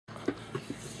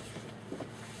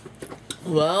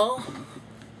Well,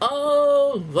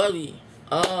 alrighty.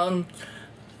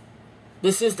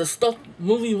 This is the Stuff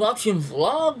Movie Watching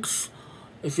Vlogs.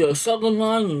 If you're a sub of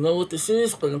mine, you know what this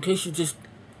is, but in case you just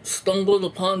stumbled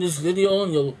upon this video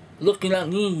and you're looking at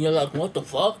me and you're like, what the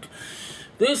fuck?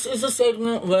 This is a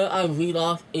segment where I read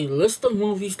off a list of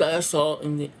movies that I saw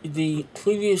in the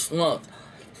previous month.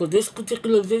 For this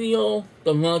particular video,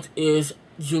 the month is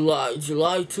July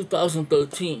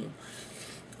 2013.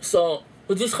 So,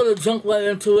 we're just gonna jump right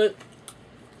into it.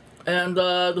 And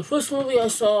the first movie I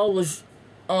saw was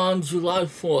on July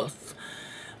 4th.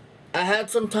 I had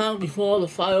some time before the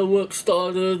fireworks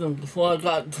started and before I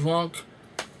got drunk.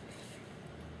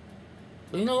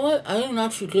 But you know what? I didn't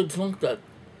actually get drunk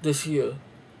this year.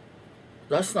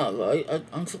 That's not right.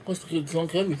 I'm supposed to get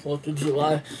drunk every 4th of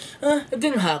July. It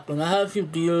didn't happen. I had a few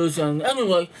beers, and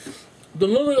anyway, the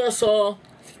movie I saw,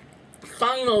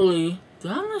 finally,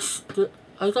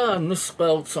 I thought I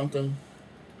misspelled something.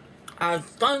 I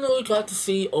finally got to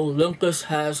see Olympus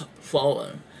Has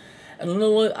Fallen. And you know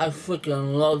what? I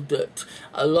freaking loved it.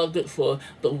 I loved it for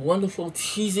the wonderful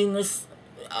cheesiness.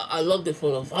 I loved it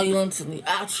for the violence and the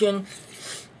action.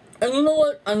 And you know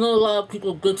what? I know a lot of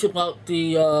people bitch about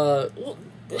the,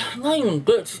 not even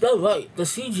bitch, they're right. The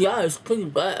CGI is pretty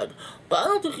bad. But I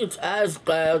don't think it's as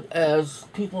bad as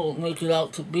people make it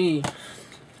out to be.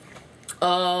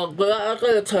 But I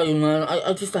gotta tell you, man,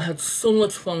 I had so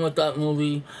much fun with that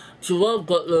movie. Gerard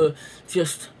Butler,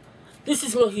 this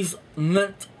is what he's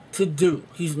meant to do.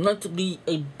 He's meant to be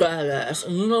a badass.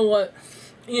 And you know what?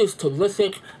 He is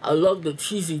terrific. I love the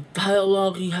cheesy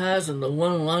dialogue he has and the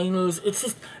one-liners.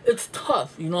 It's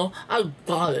tough, you know? I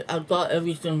got it. I got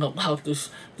everything about this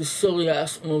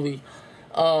silly-ass movie.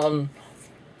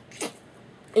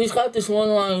 He's got this one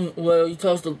line where he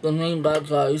tells the main bad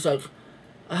guy, he's like,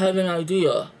 I have an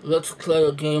idea. Let's play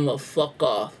a game of fuck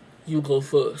off. You go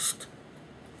first.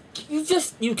 You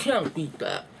can't beat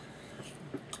that.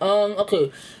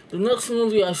 Okay. The next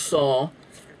movie I saw,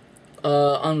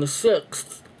 on the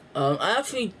 6th, I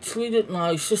actually treated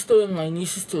my sister and my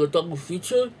nieces to a double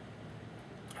feature.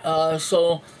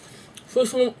 So,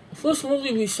 first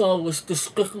movie we saw was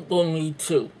Despicable Me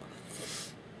 2.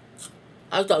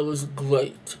 I thought it was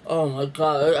great. Oh my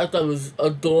god, I thought it was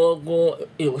adorable.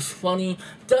 It was funny.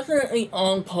 Definitely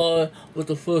on par with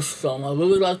the first film. I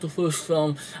really liked the first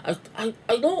film. I don't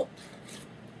know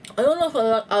if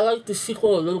I like the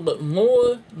sequel a little bit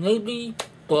more, maybe,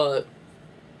 but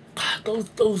God,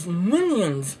 those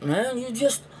minions, man,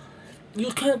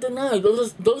 you can't deny.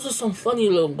 Those are some funny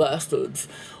little bastards.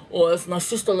 Or as my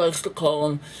sister likes to call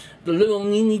them, the little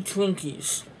mini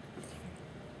Twinkies.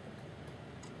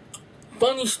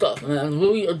 Funny stuff, man.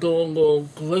 Really adorable.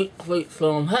 Great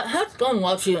film. Had fun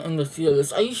watching it in the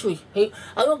theaters. I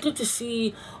don't get to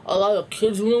see a lot of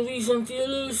kids' movies in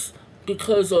theaters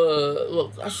because,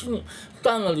 look,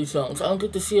 family films. I don't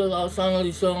get to see a lot of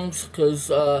family films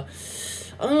because, I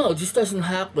don't know, it just doesn't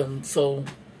happen. So,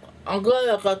 I'm glad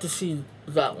I got to see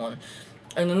that one.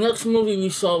 And the next movie we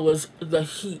saw was The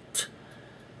Heat.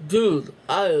 Dude,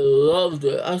 I loved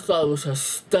it. I thought it was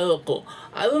hysterical.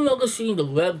 I remember seeing the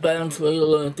Red Band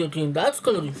trailer and thinking, that's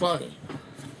gonna be funny.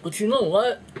 But you know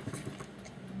what?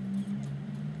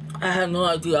 I had no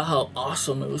idea how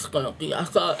awesome it was gonna be. I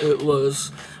thought it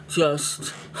was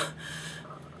just...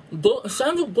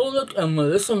 Sandra Bullock and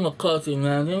Melissa McCarthy,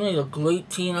 man, they made a great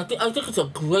team. I think it's a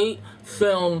great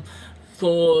film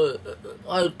for,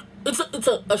 like... It's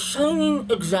a shining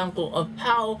example of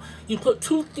how you put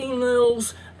two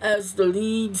females as the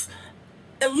leads,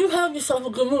 and you have yourself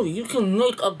a good movie. You can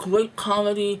make a great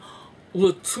comedy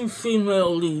with two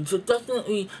female leads. It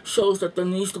definitely shows that there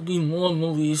needs to be more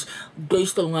movies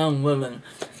based around women.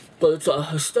 But it's a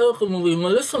hysterical movie.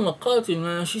 Melissa McCarthy,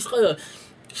 man, she's got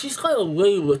a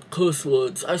way with curse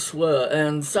words, I swear.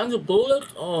 And Sandra Bullock,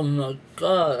 oh my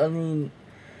god, I mean...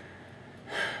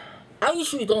 I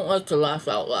usually don't like to laugh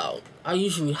out loud. I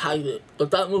usually hide it. But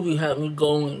that movie had me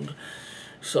going.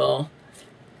 So...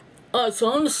 Alright, so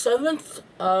on the 7th,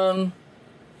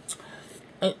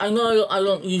 I know I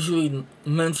don't usually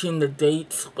mention the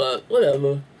dates, but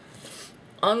whatever.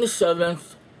 On the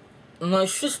 7th, my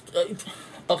sister...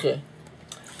 Okay.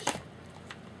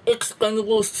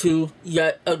 Expendables 2,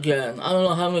 yet again. I don't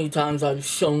know how many times I've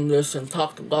shown this and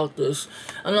talked about this.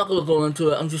 I'm not going to go into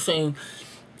it. I'm just saying,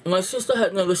 my sister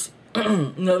had never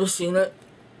seen it,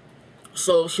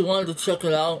 so she wanted to check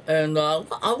it out, and I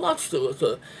watched it with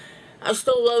her. I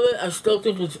still love it. I still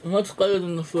think it's much better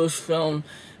than the first film,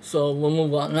 so we'll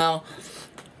move on. Now,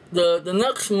 the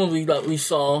next movie that we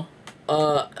saw,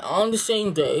 on the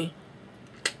same day,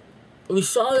 we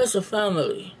saw it as a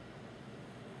family.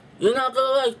 You're not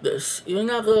gonna like this. You're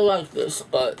not gonna like this,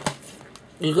 but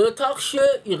you're gonna talk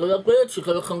shit, you're gonna bitch, you're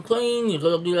gonna complain, you're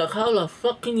gonna be like, how the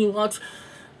fuck can you watch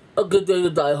A Good Day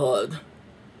to Die Hard?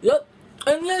 Yep.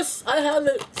 And yes, I have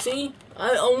it. See?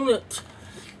 I own it.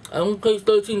 I only paid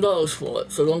 $13 for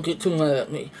it, so don't get too mad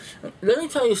at me. Let me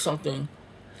tell you something.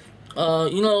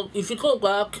 You know, if you go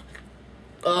back,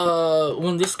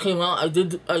 when this came out, I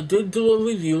did do a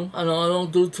review. I know I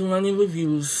don't do too many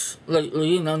reviews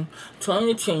lately, and I'm trying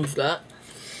to change that.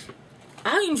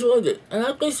 I enjoyed it, and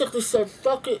I basically said,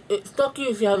 fuck it, fuck you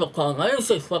if you have a problem. I didn't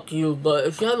say fuck you, but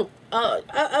if you have a,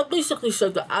 I basically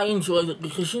said that I enjoyed it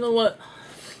because, you know what?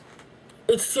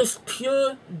 It's just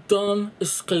pure dumb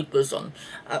escapism.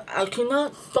 I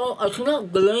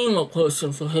cannot blame a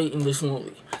person for hating this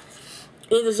movie.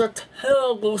 It is a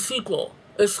terrible sequel,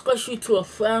 especially to a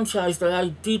franchise that I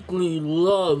deeply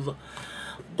love.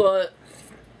 But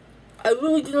I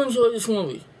really did enjoy this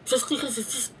movie, just because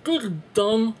it's just big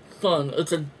dumb fun.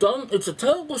 It's a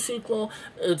terrible sequel.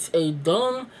 It's a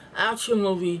dumb action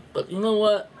movie. But you know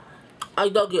what? I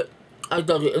dug it.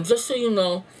 And just so you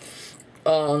know,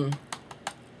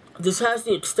 this has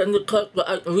the extended cut,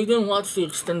 but we didn't watch the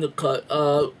extended cut.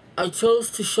 I chose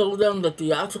to show them the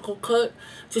theatrical cut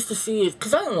just to see it,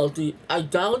 because I don't know, I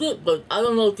doubt it, but I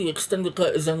don't know if the extended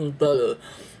cut is any better.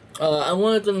 I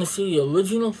wanted them to see the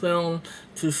original film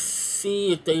to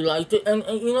see if they liked it, and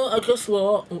you know, I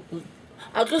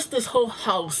guess this whole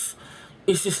house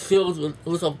is just filled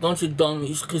with a bunch of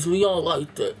dummies, because we all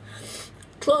liked it.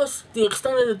 Plus, the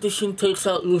extended edition takes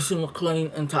out Lucy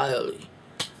McClane entirely.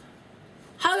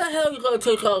 How the hell are you gonna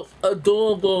take out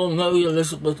adorable Mary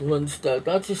Elizabeth Winstead?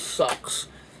 That just sucks.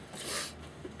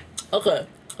 Okay,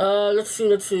 let's see.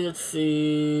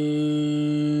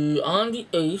 On the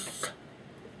 8th.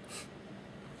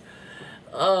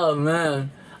 Oh,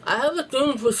 man. I have a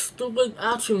thing for stupid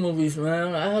action movies,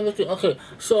 man. I have a thing. Okay,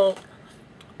 so,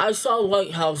 I saw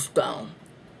White House Down.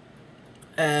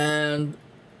 And,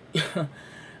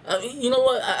 you know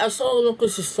what? I saw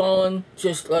Olympus Has Fallen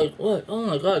just like, what? Oh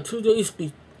my god, 4 days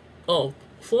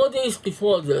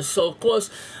before this. So, of course,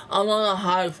 I'm on a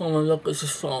high from Olympus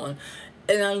Has Fallen.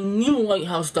 And I knew White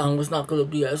House Down was not going to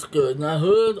be as good. And I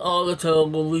heard all the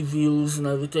terrible reviews and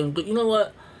everything. But you know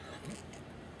what?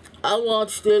 I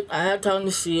watched it. I had time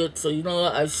to see it. So, you know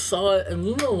what? I saw it. And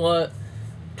you know what?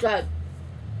 God,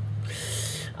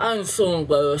 I'm so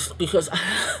embarrassed because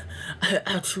I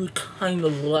actually kind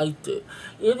of liked it.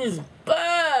 It is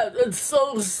bad. It's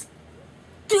so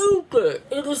stupid.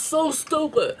 It is so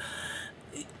stupid.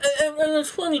 And it's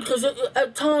funny because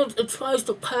at times it tries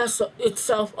to pass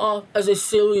itself off as a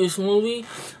serious movie,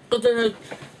 but then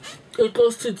it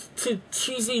goes to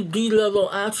cheesy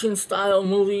B-level action style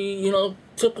movie, you know,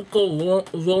 typical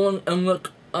Roland Emmerich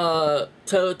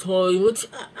territory, which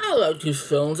I like his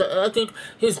films. I think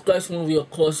his best movie, of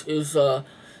course, is The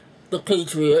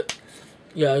Patriot.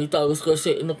 Yeah, you thought I was going to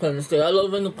say Independence Day. I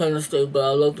love Independence Day, but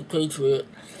I love The Patriot.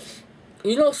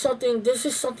 You know something, this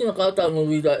is something about that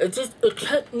movie that it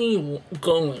kept me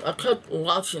going. I kept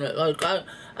watching it. Like, I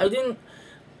didn't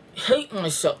hate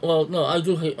myself. Well, no, I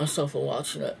do hate myself for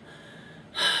watching it.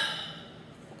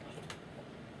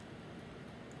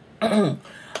 I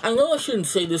know I shouldn't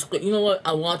say this, but you know what?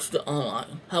 I watched it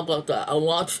online. How about that? I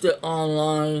watched it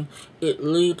online. It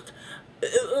leaked.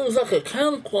 It was like a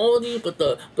cam quality, but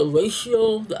the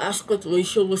ratio, the aspect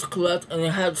ratio was correct, and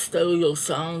it had stereo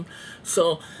sound.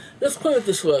 So, let's put it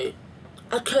this way.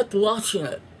 I kept watching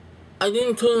it. I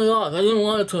didn't turn it off. I didn't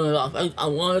want to turn it off. I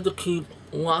wanted to keep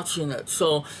watching it.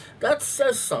 So, that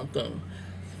says something.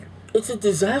 It's a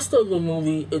disaster of a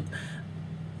movie.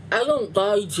 I don't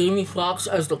buy Jamie Foxx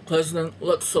as the president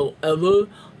whatsoever,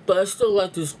 but I still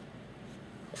like his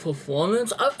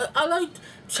performance. I liked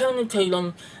Channing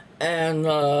Tatum and,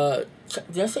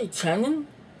 did I say Channing?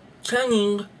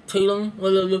 Channing Tatum,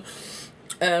 whatever,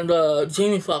 and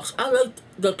Jamie Foxx. I liked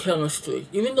the chemistry,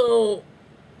 even though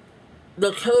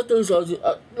the characters are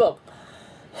look,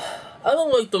 I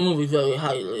don't like the movie very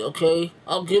highly, okay?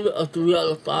 I'll give it a 3 out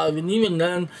of 5, and even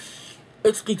then,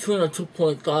 it's between a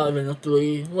 2.5 and a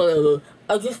 3, whatever.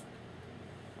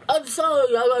 I'm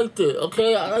sorry, I liked it,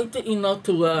 okay? I liked it enough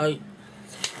to where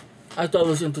I thought it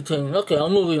was entertaining. Okay,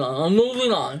 I'm moving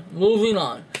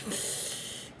on.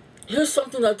 Here's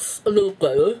something that's a little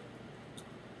better.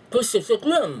 Pacific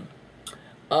Rim.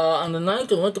 On the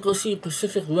 9th, I went to go see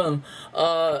Pacific Rim.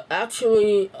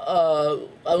 Actually,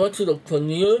 I went to the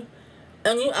premiere.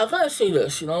 And I gotta say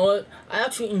this, you know what? I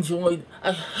actually enjoyed.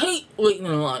 I hate waiting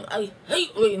in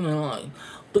line.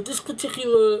 But this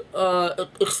particular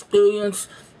experience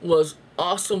was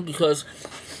awesome because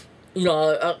You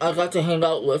know, I got to hang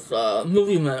out with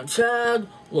Movie Man Chad,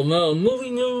 Romero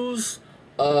Movie News,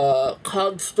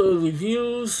 Codster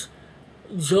Reviews,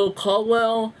 Joe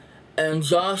Caldwell, and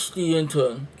Josh the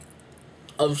Intern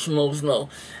of Schmoes Know.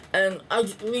 And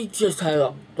we just had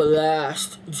a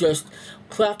blast, just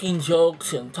cracking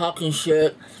jokes and talking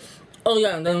shit. Oh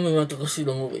yeah, and then we went to go see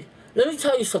the movie. Let me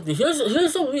tell you something. Here's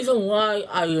the reason why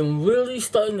I am really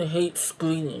starting to hate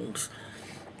screenings.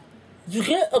 You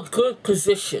get a good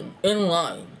position in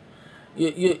line.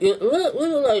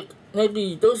 We're like,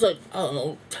 maybe there was like, I don't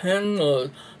know, 10 or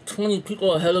 20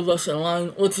 people ahead of us in line,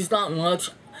 which is not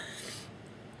much.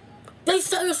 They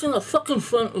sat us in the fucking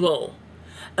front row.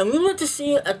 And we went to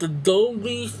see it at the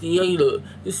Dolby Theater.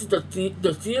 This is the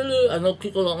theater. I know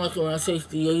people don't like it when I say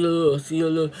theater or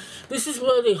theater. This is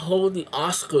where they hold the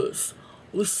Oscars.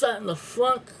 We sat in the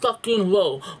front fucking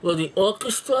row where the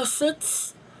orchestra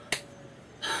sits.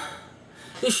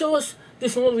 They show us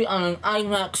this movie on an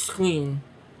IMAX screen.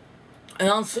 And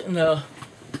I'm sitting there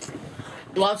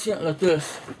watching it like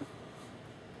this.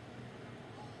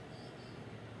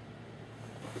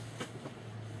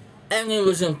 And it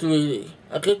was in 3D.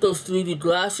 I get those 3D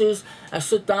glasses, I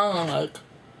sit down, I'm like,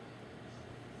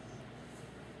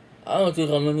 I don't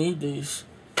think I'm gonna need these.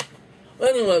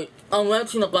 Anyway, I'm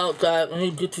ranting about that. Let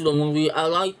me get to the movie. I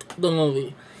liked the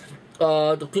movie.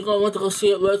 The people I went to go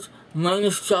see it with,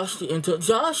 minus Josh the Intern.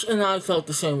 Josh and I felt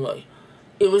the same way.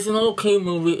 It was an okay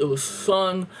movie, it was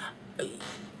fun. I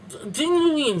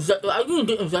didn't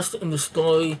get invested in the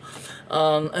story.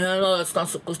 And I know that's not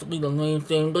supposed to be the main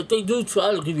thing, but they do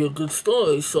try to give you a good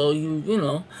story, so you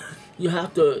know, you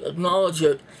have to acknowledge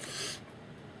it.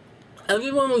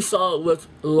 Everyone we saw it with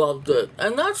loved it,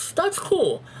 and that's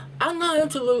cool. I'm not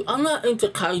into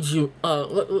kaiju.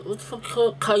 What the fuck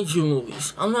called kaiju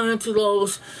movies? I'm not into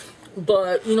those,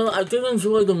 but you know, I did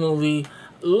enjoy the movie.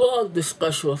 Love the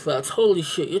special effects. Holy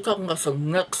shit, you're talking about some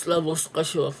next level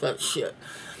special effects shit.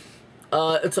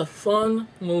 It's a fun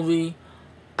movie.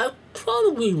 I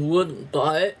probably wouldn't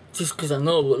buy it just because I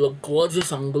know it would look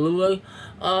gorgeous on Blu-ray.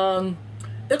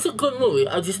 It's a good movie.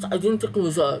 I didn't think it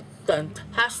was a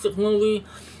fantastic movie.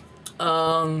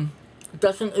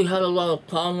 Definitely had a lot of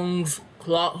problems,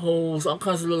 plot holes, all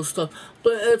kinds of little stuff.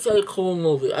 But it's a cool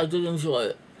movie. I did enjoy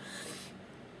it.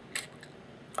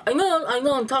 I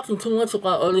know I'm talking too much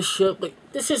about other shit, but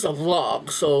this is a vlog,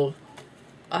 so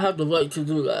I have the right to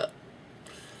do that.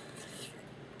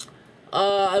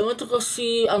 I went to go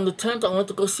see, on the 10th, I went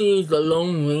to go see The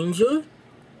Lone Ranger,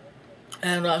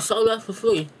 and I saw that for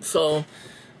free. So,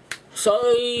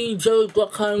 sorry, Jerry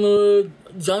Bruckheimer,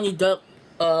 Johnny Depp,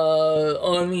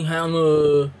 Armie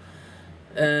Hammer,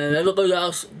 and everybody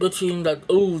else bitching that,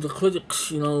 oh, the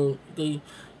critics, you know, it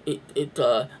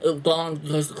bombed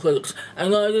because of the critics. I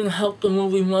know I didn't help the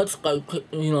movie much by,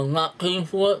 you know, not paying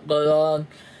for it, but,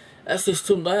 that's just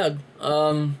too bad.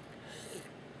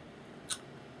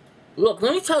 Look,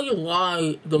 let me tell you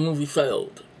why the movie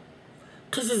failed.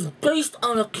 Because it's based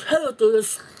on a character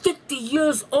that's 50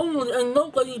 years old and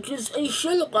nobody gives a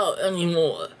shit about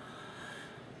anymore.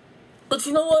 But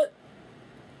you know what?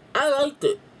 I liked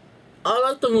it. I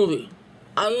liked the movie.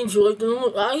 I enjoyed the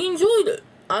movie. I enjoyed it.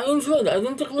 I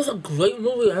didn't think it was a great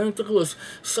movie. I didn't think it was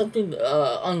something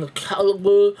on the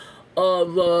caliber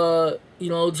of, you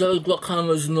know, Jerry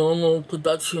Bruckheimer's normal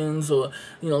productions, or,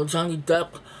 you know, Johnny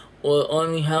Depp or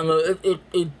Armie Hammer.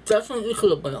 It definitely could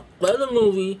have been a better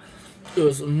movie. It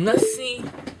was messy,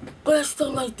 but I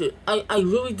still liked it. I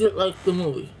really did like the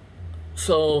movie.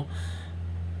 So,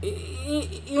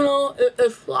 you know,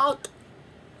 it flopped.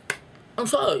 I'm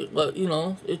sorry, but, you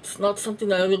know, it's not something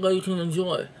that everybody can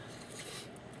enjoy.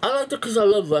 I liked it because I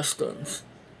love westerns.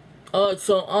 Alright,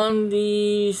 so on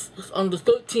the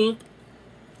 13th,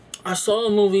 I saw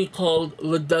a movie called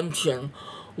Redemption,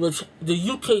 which the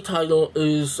UK title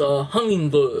is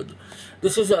Hummingbird.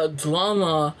 This is a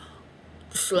drama /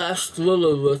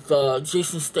 thriller with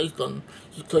Jason Statham.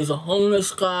 He plays a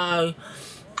homeless guy.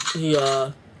 He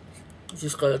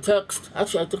just got a text.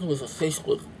 Actually, I think it was a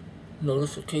Facebook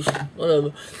notification.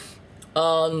 Whatever.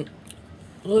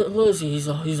 What is he? He's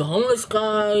a homeless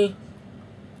guy.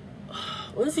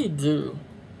 What does he do?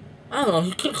 I don't know.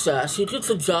 He kicks ass. He gets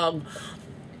a job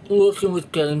working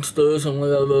with gangsters and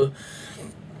whatever.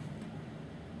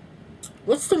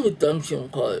 What's the redemption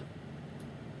part?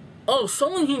 Oh,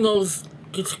 someone he knows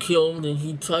gets killed and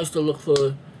he tries to look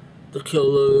for the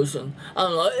killers, and I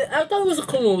don't know. I thought it was a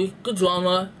cool movie. Good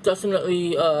drama.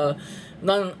 Definitely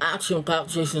not an action-packed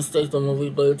Jason Statham movie,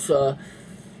 but it's a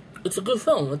good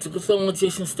film. It's a good film with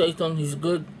Jason Statham. He's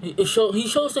good. He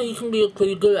shows that he can be a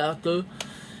pretty good actor.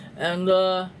 And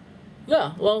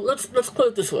yeah, well, let's put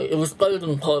it this way. It was better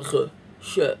than Parker.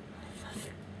 Shit.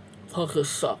 Parker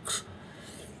sucks.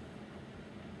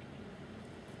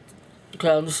 Okay,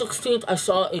 on the 16th, I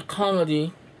saw a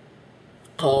comedy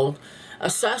called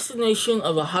Assassination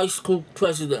of a High School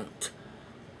President.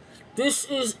 This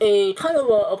is a kind of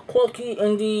a quirky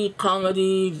indie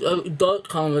comedy, dark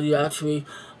comedy actually.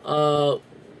 God,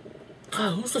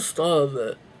 who's the star of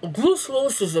it? Bruce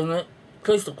Willis is in it,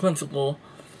 plays the principal.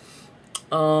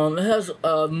 It has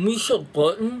Misha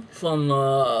Barton from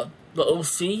the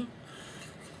OC.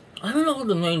 I don't know who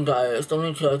the main guy is, the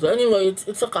main character. Anyway,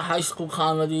 it's like a high school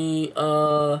comedy.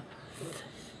 The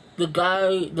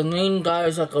main guy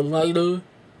is like a writer,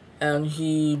 and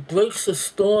he breaks a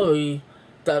story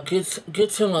that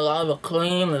gets him a lot of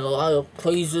acclaim and a lot of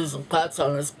praises and pats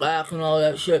on his back and all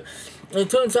that shit. And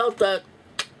it turns out that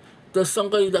there's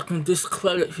somebody that can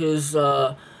discredit his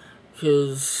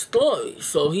story,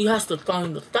 so he has to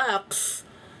find the facts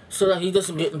so that he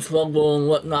doesn't get in trouble and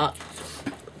whatnot.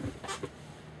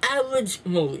 Average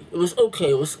movie. It was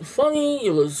okay. It was funny.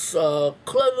 It was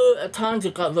clever. At times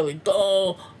it got very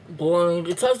dull, boring.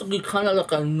 It tries to be kind of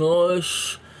like a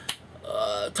noirish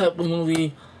type of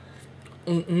movie,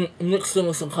 mixed in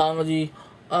with some comedy.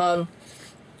 It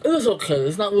was okay.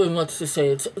 There's not really much to say.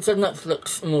 It's a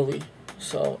Netflix movie,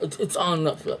 so it's on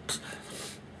Netflix.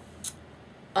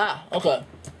 Okay.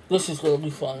 This is gonna be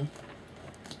fun.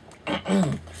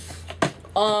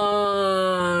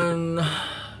 On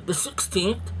the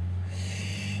 16th,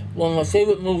 one of my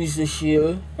favorite movies this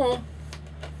year.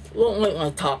 Won't make my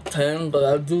top 10, but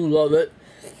I do love it.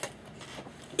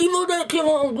 Evil Dead came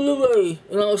out on Blu-ray,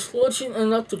 and I was fortunate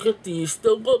enough to get the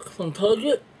steelbook from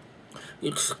Target, the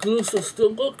exclusive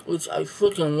steelbook, which I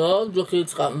freaking love. Look,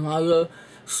 it's got Maya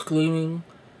screaming.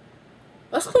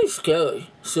 That's pretty scary,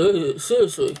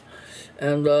 seriously.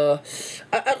 And I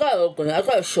gotta open it. I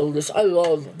gotta show this. I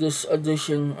love this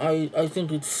edition. I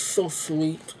think it's so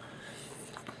sweet.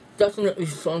 Definitely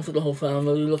fun for the whole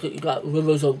family. Look at, you got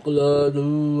Rivers of Blood,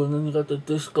 ooh, and then you got the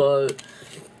discard.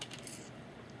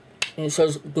 And it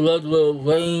says Blood Will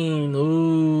Rain,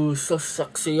 ooh, so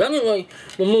sexy. Anyway,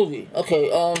 the movie. Okay,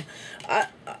 I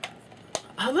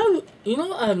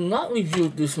have not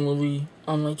reviewed this movie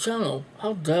on my channel.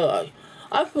 How dare I?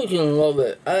 I freaking love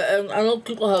it. I know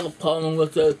people have a problem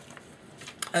with it.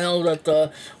 I know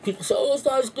that people say, oh, it's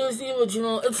not as good as the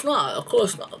original. It's not, of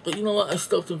course not. But you know what? I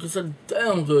still think it's a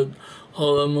damn good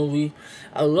horror movie.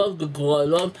 I love the gore.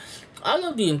 I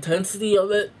love the intensity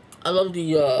of it. I love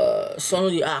the some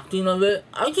of the acting of it.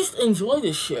 I just enjoy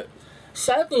this shit.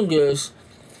 Sad thing is,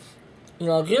 you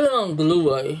know, I get it on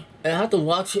Blu-ray, and I have to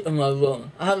watch it in my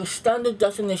room. I have a standard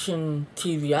definition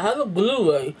TV. I have a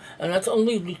Blu-ray, and that's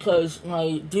only because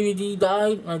my DVD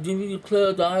died, my DVD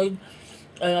player died,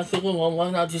 and I figured, well, why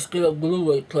not just get a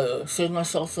Blu-ray player? Save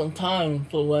myself some time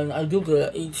for when I do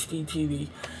get an HD TV.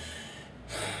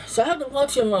 So I had to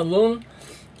watch it in my room,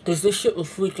 because this shit would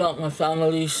freak out my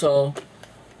family, so,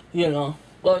 you know.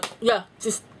 But, yeah,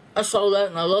 just, I saw that,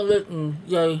 and I love it, and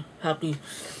yay, happy.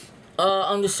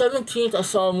 On the 17th, I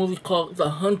saw a movie called The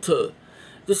Hunter.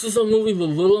 This is a movie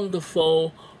with Willem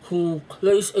Dafoe, who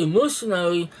plays a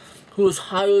mercenary who is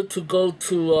hired to go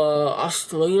to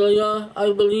Australia,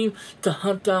 I believe, to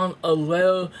hunt down a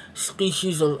rare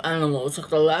species of animal. It's like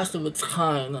the last of its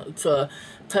kind. It's a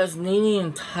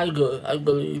Tasmanian tiger, I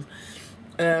believe.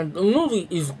 And the movie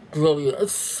is brilliant.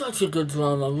 It's such a good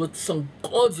drama with some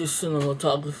gorgeous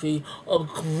cinematography, a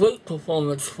great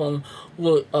performance from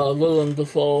Willem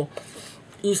Dafoe.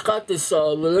 He's got this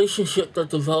relationship that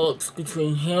develops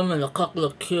between him and a couple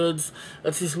of kids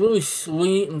that's just really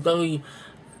sweet and very,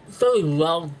 very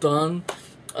well done,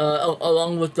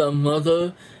 along with their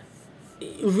mother.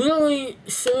 Really,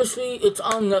 seriously, it's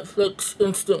on Netflix,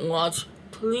 instant watch.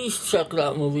 Please check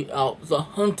that movie out, The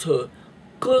Hunter.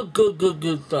 Good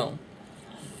film.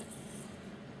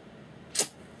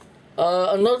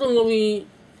 Another movie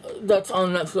that's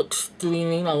on Netflix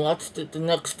streaming, I watched it the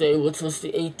next day, which was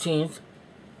the 18th,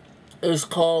 is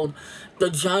called The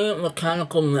Giant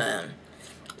Mechanical Man.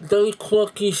 Very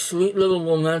quirky, sweet little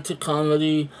romantic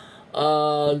comedy.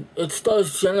 It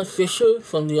stars Jenna Fisher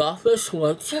from The Office, who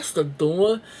I just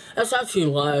adore. That's actually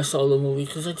why I saw the movie,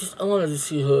 because I wanted to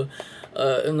see her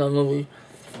in that movie.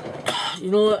 You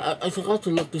know what? I forgot to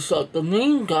look this up. The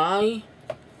main guy.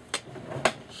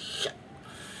 Shit.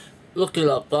 Look it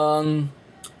up. I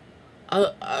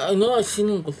know I've seen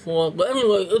him before, but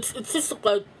anyway, it's just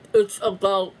like it's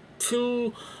about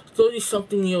two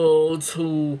 30-something-year-olds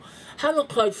who haven't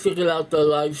quite figured out their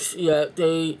lives yet.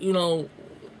 They, you know,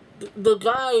 the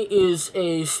guy is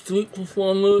a street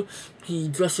performer. He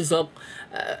dresses up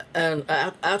and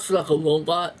acts like a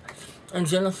robot. And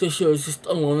Jenna Fisher is just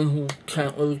a woman who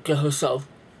can't really get herself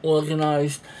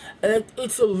organized. And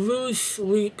it's a really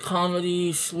sweet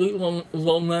comedy, sweet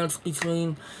romance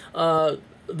between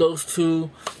those two.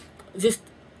 Just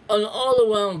an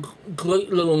all-around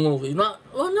great little movie. Not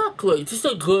great, just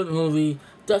a good movie.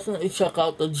 Definitely check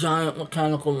out The Giant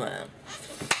Mechanical Man.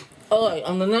 Alright,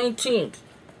 on the 19th,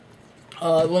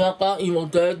 when I got Evil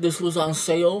Dead, this was on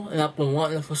sale, and I've been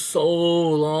wanting it for so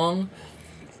long.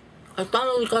 I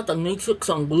finally got The Matrix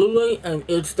on Blu-ray, and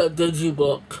it's the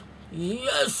Digibook.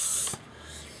 Yes!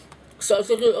 So I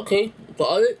figured, okay,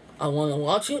 bought it, I want to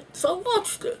watch it, so I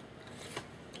watched it.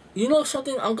 You know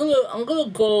something, I'm gonna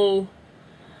go,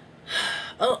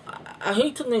 I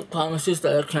hate to make promises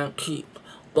that I can't keep,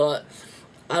 but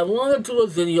I want to do a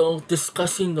video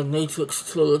discussing the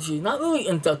Matrix trilogy. Not really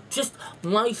in depth, just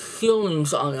my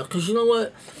feelings on it. Because you know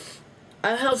what?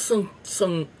 I have some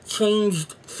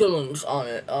changed feelings on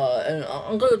it. And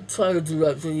I'm going to try to do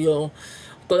that video.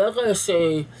 But I gotta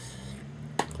say,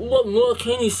 what more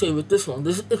can you say with this one?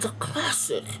 It's a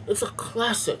classic. It's a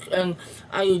classic. And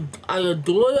I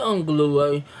adore it on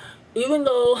Blu-ray. Even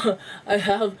though I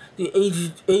have the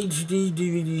HD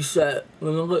DVD set.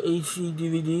 Remember HD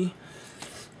DVD?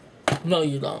 No,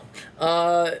 you don't.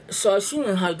 So I've seen it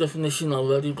in high definition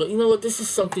already, but you know what? This is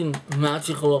something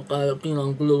magical about it being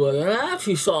on Blu-ray, and I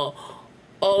actually saw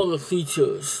all the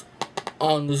features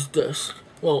on this disc.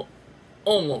 Well,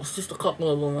 almost. Just a couple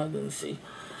of them I didn't see.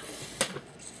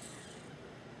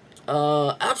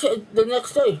 Actually, the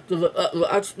next day,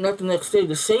 not the next day,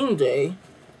 the same day,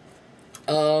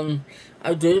 I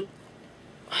did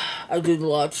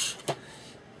watch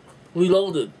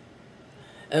Reloaded.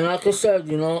 And like I said,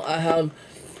 you know, I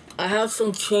have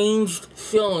some changed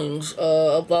feelings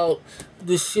about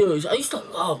this series. I used to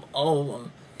love all of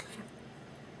them.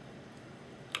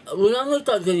 When I make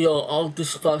that video, I'll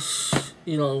discuss,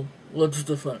 you know, what's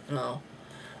different now.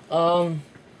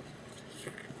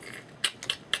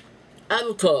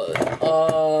 Avatar.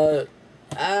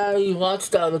 I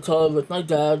watched Avatar with my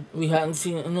dad. We hadn't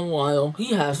seen it in a while.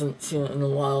 He hasn't seen it in a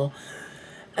while.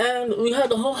 And we had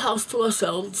the whole house to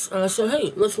ourselves, and I said,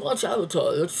 hey, let's watch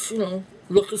Avatar. Let's, you know,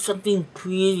 look at something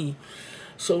pretty.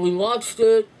 So we watched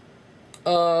it.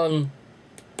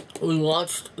 We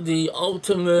watched the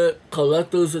Ultimate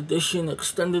Collector's Edition,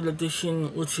 Extended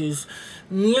Edition, which is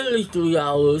nearly 3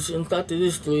 hours. In fact, it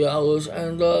is 3 hours.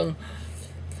 And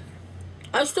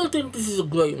I still think this is a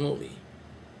great movie.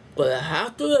 But I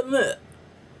have to admit,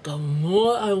 the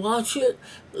more I watch it,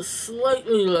 the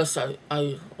slightly less I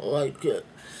like it.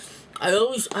 I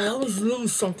always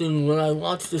lose something when I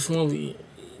watch this movie.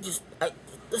 Just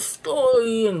the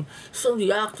story and some of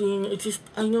the acting. It just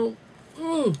I know,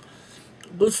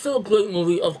 but it's still a great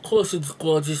movie. Of course, it's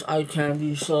gorgeous eye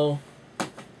candy. So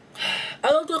I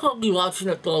don't think I'll be watching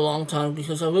it for a long time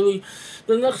because the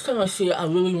next time I see it, I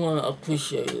really want to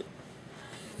appreciate it.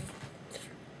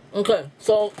 Okay,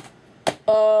 so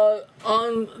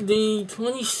on the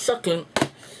 22nd,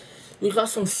 we got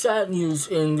some sad news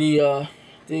in the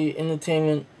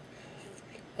entertainment.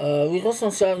 We got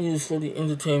some sad news for the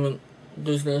entertainment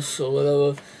business or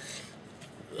whatever.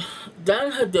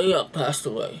 Dan Hedaya passed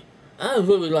away. I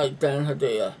really like Dan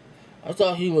Hedaya. I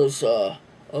thought he was a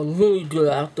really good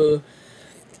actor.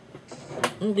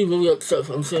 I'm gonna be really upset if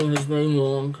I'm saying his name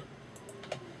wrong.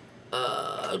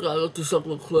 I gotta look this up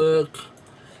real quick.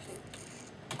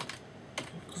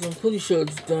 Cause I'm pretty sure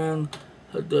it's Dan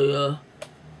Hedaya.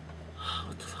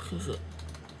 What the fuck is it?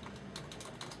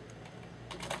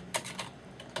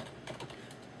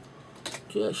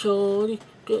 Get shorty,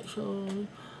 get shorty.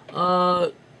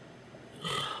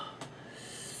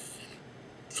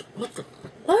 What the?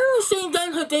 Why am I saying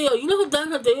Dan Hedaya? You know who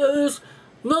Dan Hedaya is?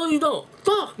 No, you don't.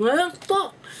 Fuck, man.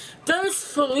 Fuck. Dennis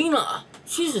Farina.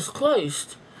 Jesus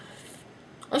Christ.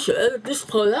 I should edit this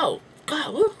part out.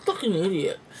 God, what a fucking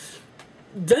idiot.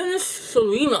 Dennis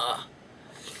Farina,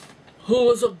 who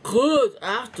was a good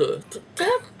actor.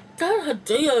 Dan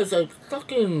Hedaya is like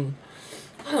fucking...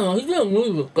 I don't know, he did a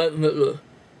movie with Bette Midler.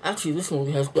 Actually, this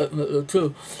movie has Bette Midler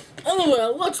too. Anyway, I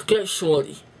watched Get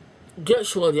Shorty. Get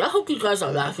Shorty. I hope you guys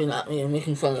are laughing at me and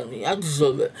making fun of me. I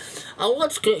deserve it. I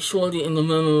watched Get Shorty in the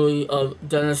memory of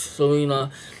Dennis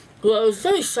Farina, who I was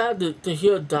very sad to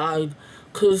hear died,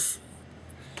 because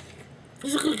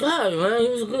he's a good guy, man. He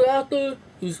was a good actor.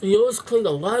 He always played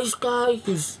a wise guy.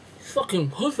 He's fucking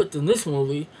perfect in this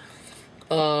movie.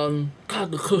 God,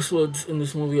 the curse words in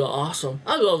this movie are awesome.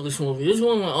 I love this movie. This is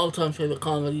one of my all-time favorite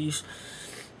comedies.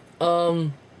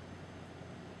 What's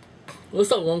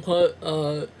that one part?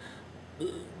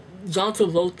 John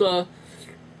Travolta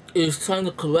is trying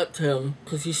to correct him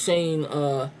because he's saying,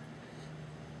 what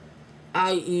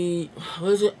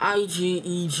is it?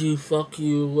 IGEG, fuck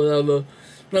you, whatever.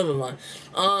 Never mind.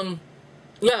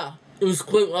 Yeah, it was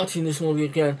great watching this movie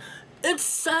again. It's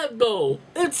sad though.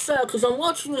 It's sad because I'm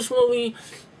watching this movie,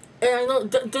 and I know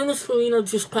Dennis Farina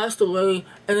just passed away,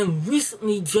 and then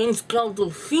recently James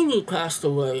Gandolfini passed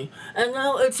away, and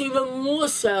now it's even more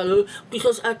sadder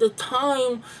because at the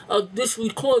time of this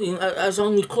recording, as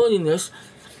I'm recording this,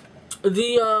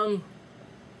 the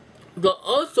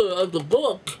author of the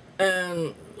book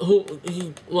and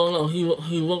he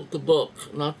wrote the book,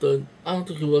 I don't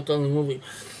think he worked on the movie.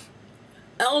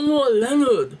 Elmore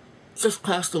Leonard just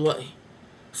passed away.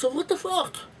 So what the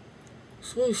fuck?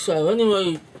 It's really sad.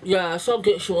 Anyway, yeah, I saw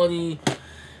Get Shorty,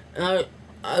 and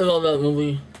I love that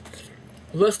movie.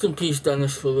 Rest in peace,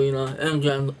 Dennis Farina, and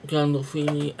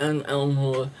Gandolfini, and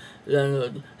Elmore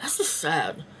Leonard. That's just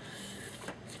sad.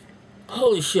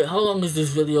 Holy shit, how long is this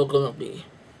video gonna be?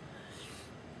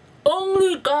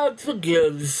 Only God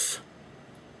Forgives.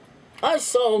 I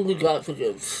saw Only God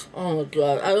Forgives. Oh my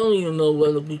god, I don't even know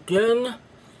where to begin.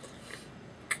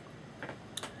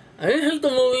 I didn't hate the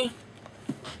movie.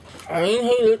 I didn't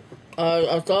hate it.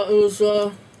 I thought it was,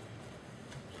 I'll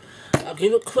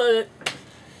give it credit.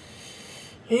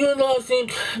 Even though I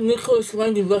think Nicholas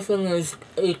Winding Refn is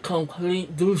a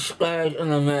complete douchebag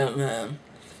and a madman.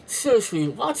 Seriously,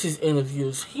 watch his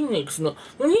interviews.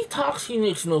 When he talks, he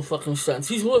makes no fucking sense.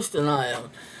 He's worse than I am.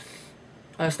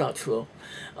 That's not true.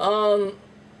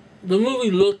 The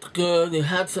movie looked good. It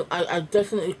had some. I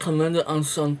definitely commend it on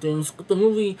some things, but the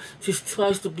movie just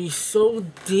tries to be so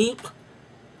deep,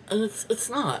 and it's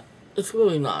not. It's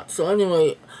really not. So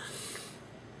anyway,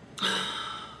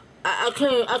 I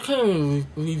can't even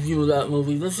review that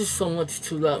movie. There's just so much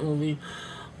to that movie,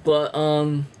 but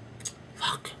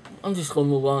fuck. I'm just gonna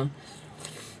move on.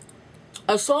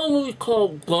 I saw a movie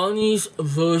called Barney's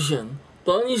Version.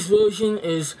 Barney's Version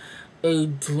is a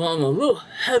drama, a real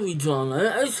heavy drama.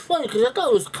 And it's funny because I thought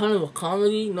it was kind of a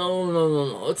comedy.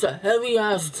 No. It's a heavy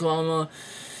ass drama.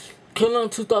 Came out in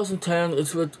 2010.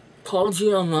 It's with Paul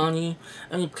Giamatti,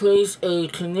 and he plays a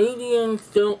Canadian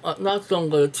film, not film,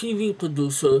 but a TV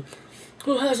producer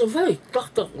who has a very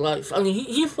fucked up life. I mean,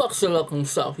 he fucks it up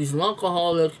himself. He's an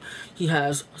alcoholic. He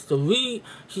has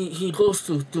he goes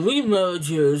through 3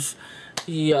 marriages.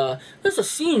 There's a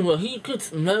scene where he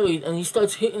gets married and he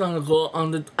starts hitting on a girl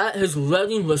at his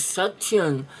wedding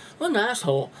reception. What an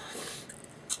asshole.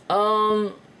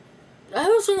 It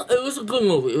was a good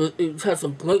movie. It had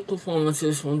some great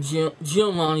performances from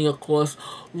Giamatti, of course,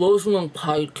 Rosamund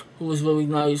Pike, who was really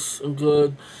nice and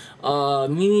good,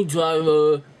 Minnie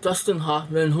Driver, Dustin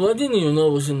Hoffman, who I didn't even know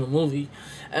was in the movie.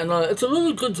 And it's a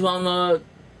really good drama,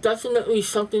 definitely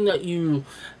something that you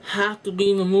have to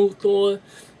be in the mood for,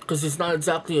 because it's not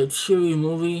exactly a cheery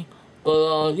movie.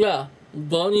 But yeah,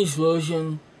 Barney's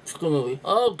Version, it's a good movie.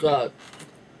 Oh god.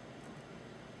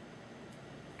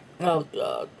 Oh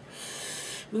god.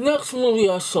 The next movie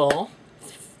I saw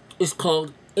is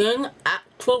called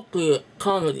Inappropriate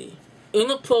Comedy.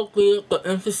 Inappropriate, but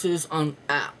emphasis on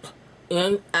app.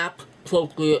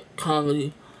 Inappropriate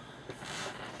Comedy.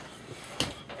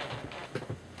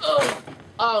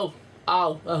 Oh,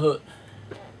 ow, that hurt.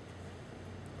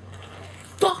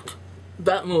 Fuck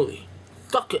that movie.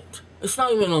 Fuck it. It's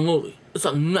not even a movie. It's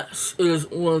a mess. It is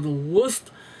one of the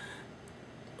worst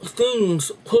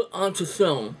things put onto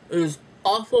film. It is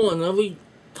awful in every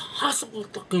possible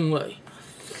fucking way.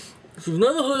 If you've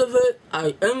never heard of it,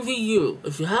 I envy you.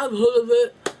 If you have heard of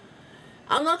it,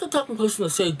 I'm not the type of person to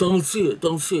say, don't see it.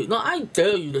 No, I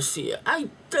dare you to see it. I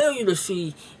dare you to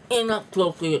see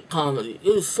Inappropriate Comedy. It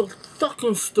is so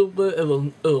fucking stupid,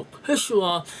 it'll piss you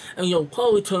off, and you'll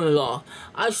probably turn it off.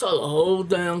 I saw the whole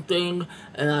damn thing,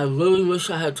 and I really wish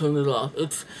I had turned it off.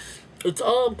 It's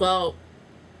all about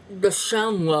the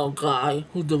Shamwell guy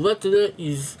who directed it.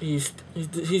 He's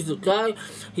the guy.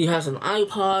 He has an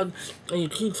iPod, and he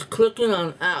keeps clicking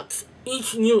on apps.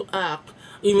 Each new app,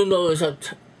 even though there's like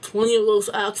 20 of those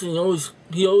apps, and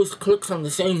he always clicks on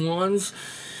the same ones.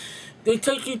 They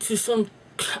take you to some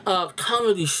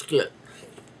comedy skit.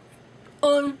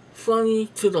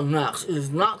 Unfunny to the max. It is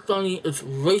not funny. It's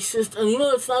racist, and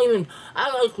it's not even.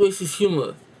 I like racist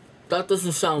humor. That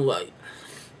doesn't sound right.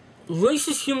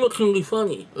 Racist humor can be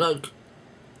funny, like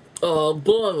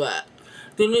Borat.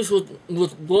 Thing is, with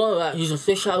Borat, he's a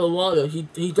fish out of water.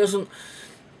 He doesn't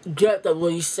get that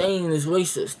what he's saying is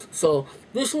racist. So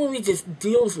this movie just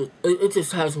deals with it.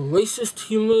 Just has racist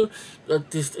humor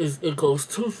that it goes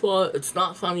too far. It's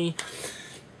not funny.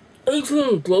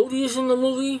 Adrian Brody is in the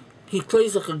movie. He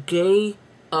plays like a gay,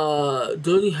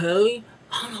 Dirty Harry.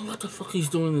 I don't know what the fuck he's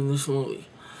doing in this movie.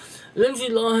 Lindsay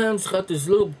Lohan's got this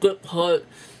little bit part.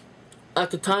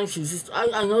 at the time she was just,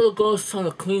 I know the girl's trying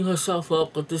to clean herself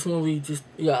up, but this movie just,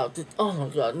 yeah, just, oh my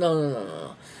god,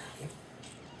 no.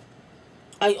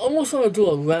 I almost want to do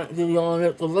a rant video on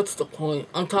it, but what's the point?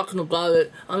 I'm talking about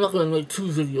it, I'm not going to make 2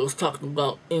 videos talking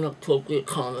about inappropriate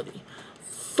comedy.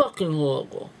 Fucking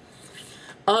horrible.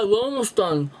 Alright, we're almost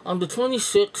done. On the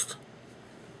 26th,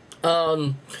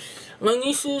 my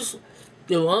nieces,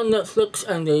 they were on Netflix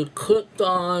and they clicked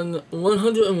on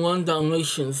 101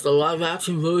 Dalmatians, the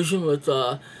live-action version with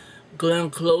Glenn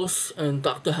Close and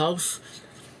Dr. House.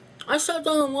 I sat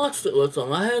down and watched it with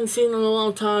them. I hadn't seen it in a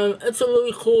long time. It's a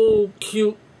really cool,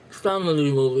 cute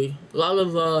family movie. A lot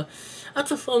of,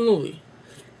 that's a fun movie.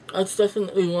 That's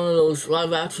definitely one of those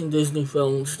live-action Disney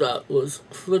films that was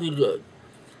pretty good.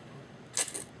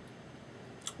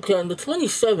 Okay, on the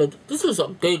 27th, this is a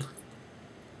big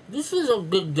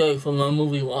day for my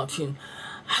movie watching.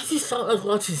 I just felt like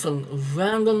watching some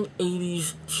random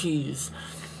 80s cheese.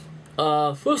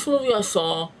 First movie I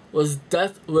saw was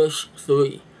Death Wish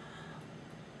 3.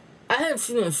 I hadn't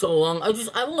seen it in so long.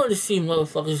 I wanted to see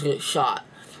motherfuckers get shot.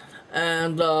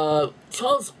 And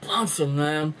Charles Bronson,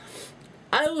 man.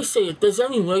 I always say, if there's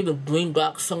any way to bring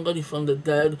back somebody from the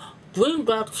dead, bring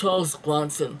back Charles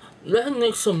Bronson. Let him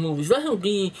make some movies. Let him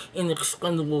be in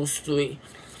Expendables 3.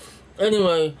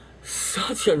 Anyway,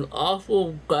 such an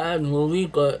awful bad movie,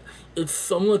 but it's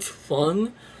so much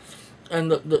fun.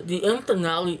 And the end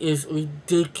finale is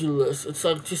ridiculous. It's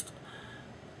like just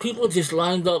people just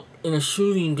lined up in a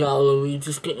shooting gallery,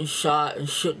 just getting shot and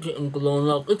shit getting blown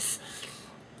up. It's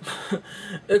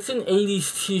an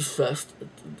 80s cheese fest.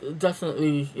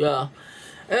 Definitely, yeah.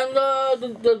 And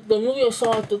the movie I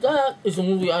saw after that is a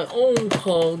movie I own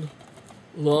called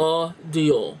Raw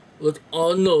Deal with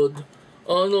Arnold.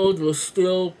 Arnold was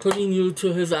still pretty new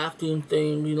to his acting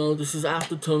thing, you know, this is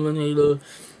after Terminator.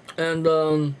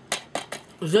 And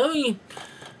very,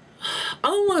 I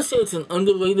don't want to say it's an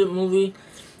underrated movie,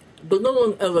 but no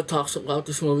one ever talks about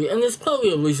this movie, and there's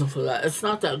probably a reason for that. It's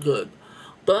not that good.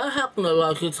 But I happen to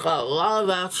like it. It's got a lot of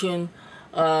action.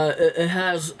 It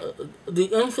has,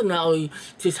 the end finale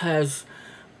just has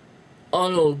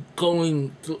Arnold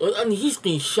going through, I mean, he's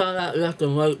being shot at left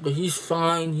and right, but he's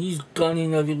fine. He's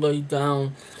gunning everybody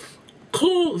down.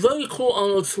 Cool, very cool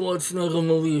Arnold Schwarzenegger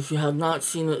movie. If you have not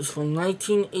seen it, it's from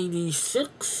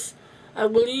 1986, I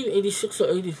believe, 86 or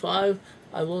 85.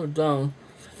 I wrote it down.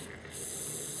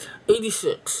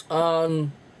 86.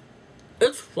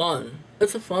 It's fun.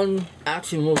 It's a fun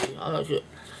action movie. I like it.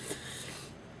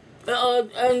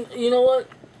 And you know what?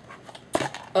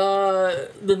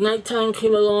 The nighttime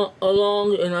came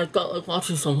along, and I felt like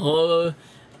watching some horror.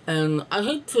 And I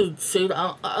hate to say that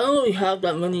I don't really have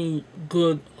that many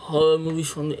good horror movies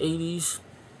from the 80s.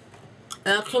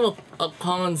 And I came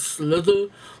upon Slither,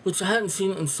 which I hadn't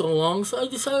seen in so long. So I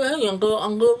decided, hey, I'm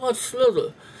gonna watch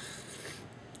Slither.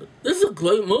 This is a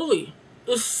great movie.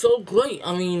 It's so great.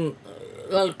 I mean,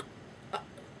 like,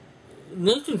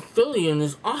 Nathan Fillion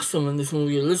is awesome in this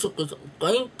movie. Elizabeth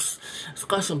Banks, it's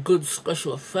got some good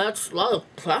special effects, a lot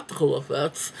of practical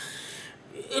effects.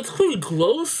 It's pretty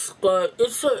gross, but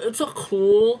it's a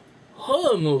cool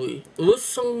horror movie with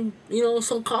some, you know,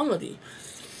 some comedy.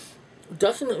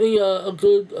 Definitely a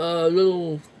good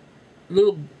little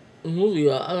movie.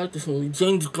 I like this movie.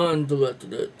 James Gunn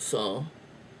directed it, so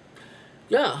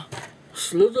yeah,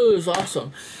 Slither is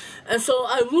awesome. And so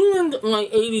I ruined my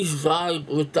 80s vibe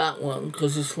with that one,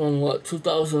 because it's from, what,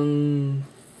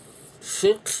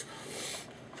 2006?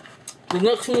 The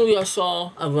next movie I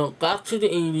saw, I went back to the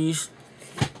 80s.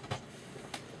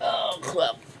 Oh,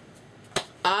 crap.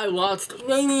 I watched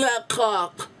Maniac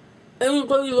Cop.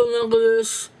 Anybody remember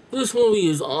this? This movie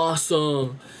is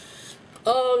awesome.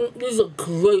 This is a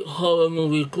great horror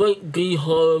movie, great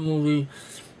B-horror movie,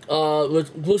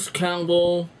 with Bruce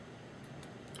Campbell.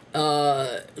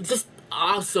 Just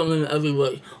awesome in every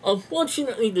way.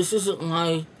 Unfortunately, this isn't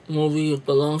my movie. It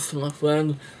belongs to my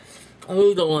friend. I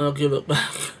really don't want to give it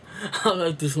back. I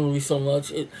like this movie so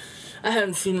much. I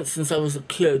hadn't seen it since I was a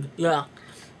kid. Yeah,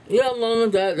 Mom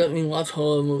and Dad let me watch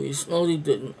horror movies. No, they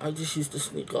didn't. I just used to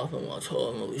sneak off and watch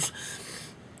horror movies.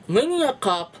 Maniac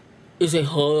Cop is a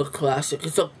horror classic.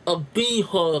 It's a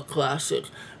B-horror classic.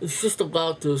 It's just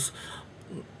about this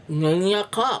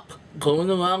maniac cop going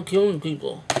around killing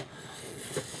people.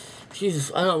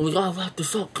 Jesus, I know, we gotta wrap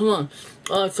this up, come on.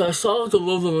 Alright, so I saw the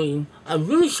Wolverine. I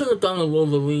really should have done a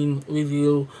Wolverine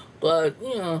review, but,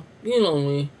 you know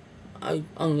me.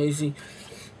 I'm lazy.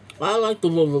 I like the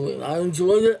Wolverine. I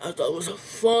enjoyed it. I thought it was a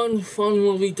fun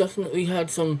movie. Definitely had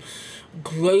some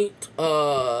great,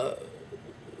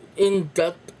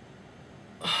 in-depth,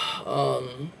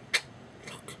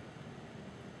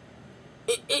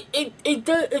 it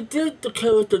did the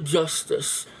character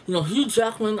justice. You know, Hugh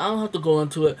Jackman, I don't have to go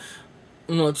into it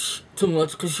too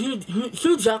much, because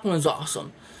Hugh Jackman's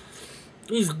awesome.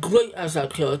 He's great as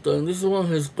that character, and this is one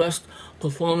of his best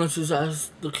performances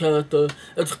as the character.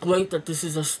 It's great that this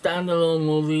is a standalone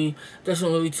movie.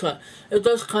 Doesn't really try. It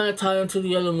does kind of tie into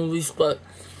the other movies, but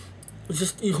it's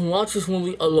just, you can watch this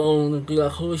movie alone and be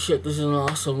like, holy shit, this is an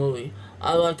awesome movie.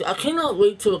 I liked it. I cannot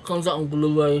wait till it comes out on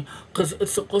Blu-ray, because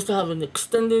it's supposed to have an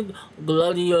extended,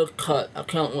 bloodier cut. I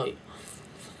can't wait.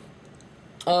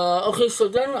 Okay, so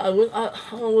then I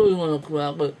don't really want to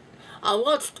grab it. I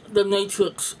watched The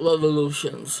Matrix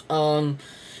Revolutions.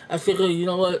 I figured, you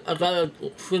know what, I gotta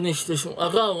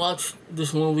watch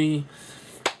this movie,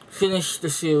 finish the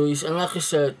series, and like I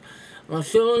said, my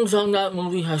feelings on that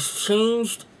movie has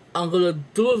changed. I'm gonna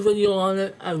do a video on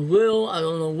it. I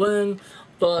don't know when,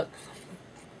 but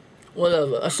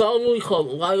whatever. I saw a movie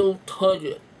called Wild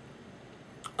Target.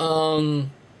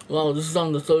 Well, this is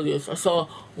on the 30th. I saw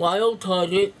Wild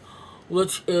Target,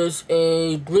 which is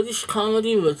a British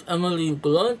comedy with Emily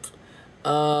Blunt,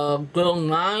 Bill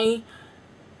Nye,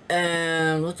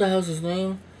 and what the hell's his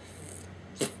name?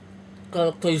 Guy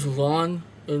that plays Ron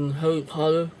in Harry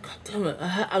Potter. God damn it,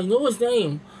 I know his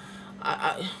name.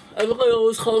 Everybody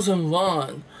always calls him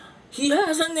Ron. He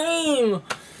has a name!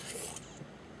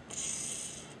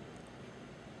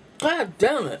 God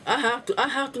damn it, I have to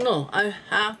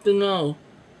know.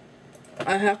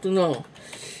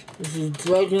 This is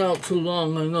dragging out too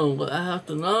long, I know, but I have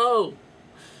to know.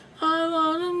 I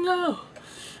wanna know.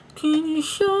 Can you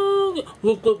show me?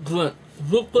 Rupert Grint.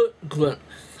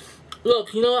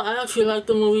 Look, you know what? I actually like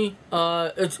the movie.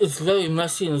 It's very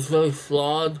messy and it's very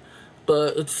flawed,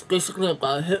 but it's basically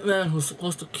about a hitman who's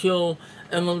supposed to kill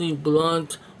Emily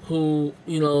Blunt, who,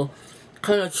 you know,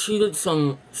 kind of cheated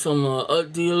some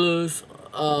art dealers.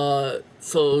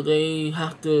 So they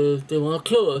want to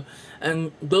kill her,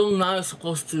 and Bill Nye is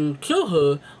supposed to kill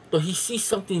her, but he sees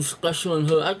something special in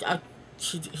her.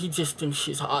 He just thinks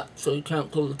she's hot, so he can't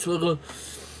pull the trigger.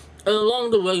 And along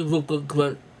the way, Rupert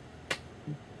Grint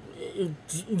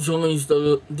joins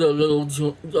the little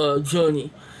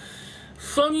journey.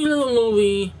 Funny little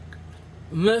movie,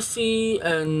 messy,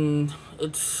 and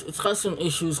it's got some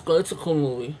issues, but it's a cool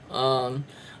movie.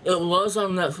 It was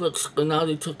on Netflix, but now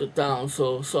they took it down,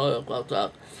 so sorry about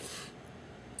that.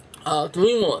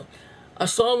 3 more. I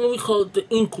saw a movie called The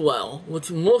Inkwell,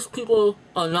 which most people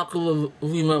are not going to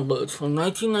remember. It's from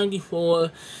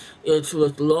 1994. It's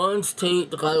with Lawrence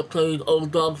Tate, the guy that played Old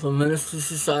Dog from Menace to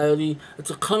Society. It's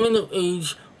a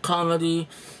coming-of-age comedy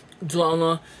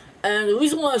drama. And the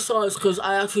reason why I saw it is because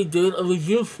I actually did a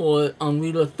review for it on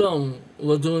Reader Film.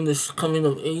 We're doing this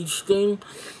coming-of-age thing.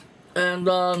 And,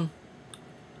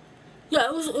 yeah,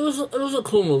 it was a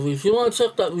cool movie. If you want to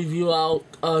check that review out,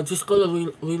 just go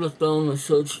to Reader Film and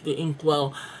search The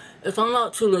Inkwell. If I'm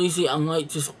not too lazy, I might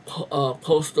just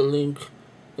post a link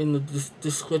in the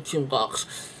description box.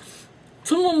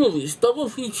 2 more movies, double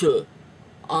feature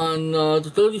on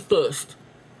the 31st.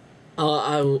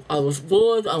 I was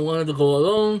bored, I wanted to go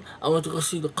alone. I went to go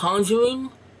see The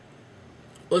Conjuring,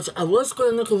 which I was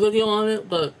going to make a video on it,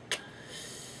 but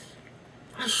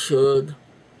I should.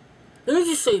 Let me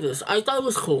just say this, I thought it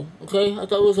was cool, okay? I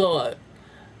thought it was alright.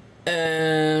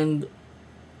 And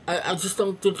I just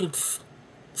don't think it's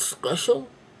special.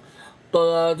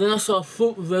 But then I saw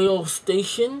Fruitvale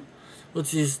Station,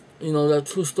 which is, you know, that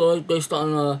true story based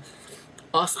on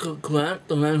Oscar Grant,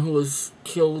 the man who was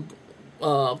killed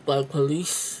by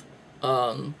police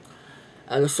at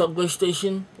a subway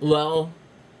station while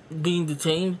being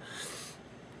detained.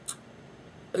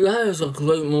 That is a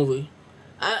great movie.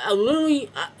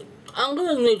 I'm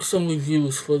gonna make some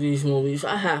reviews for these movies.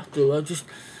 I have to.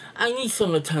 I need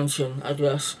some attention, I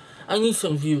guess. I need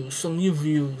some views, some new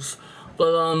views.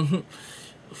 But,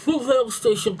 Fruitvale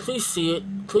Station, please see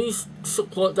it. Please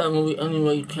support that movie any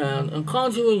way you can. And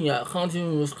Conjuring, yeah,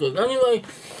 Conjuring was good. Anyway,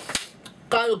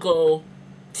 gotta go.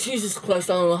 Jesus Christ,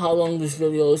 I don't know how long this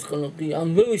video is gonna be.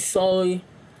 I'm really sorry.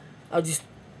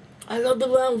 I love the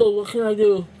ramble, what can I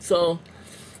do? So,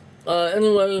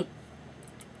 anyway,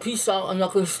 peace out. I'm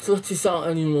not gonna stretch this out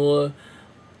anymore.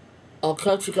 I'll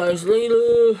catch you guys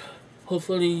later.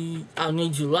 Hopefully, I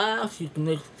made you laugh. You can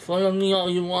make fun of me all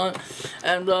you want.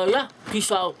 And, yeah,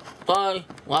 peace out. Bye.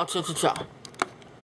 Ciao.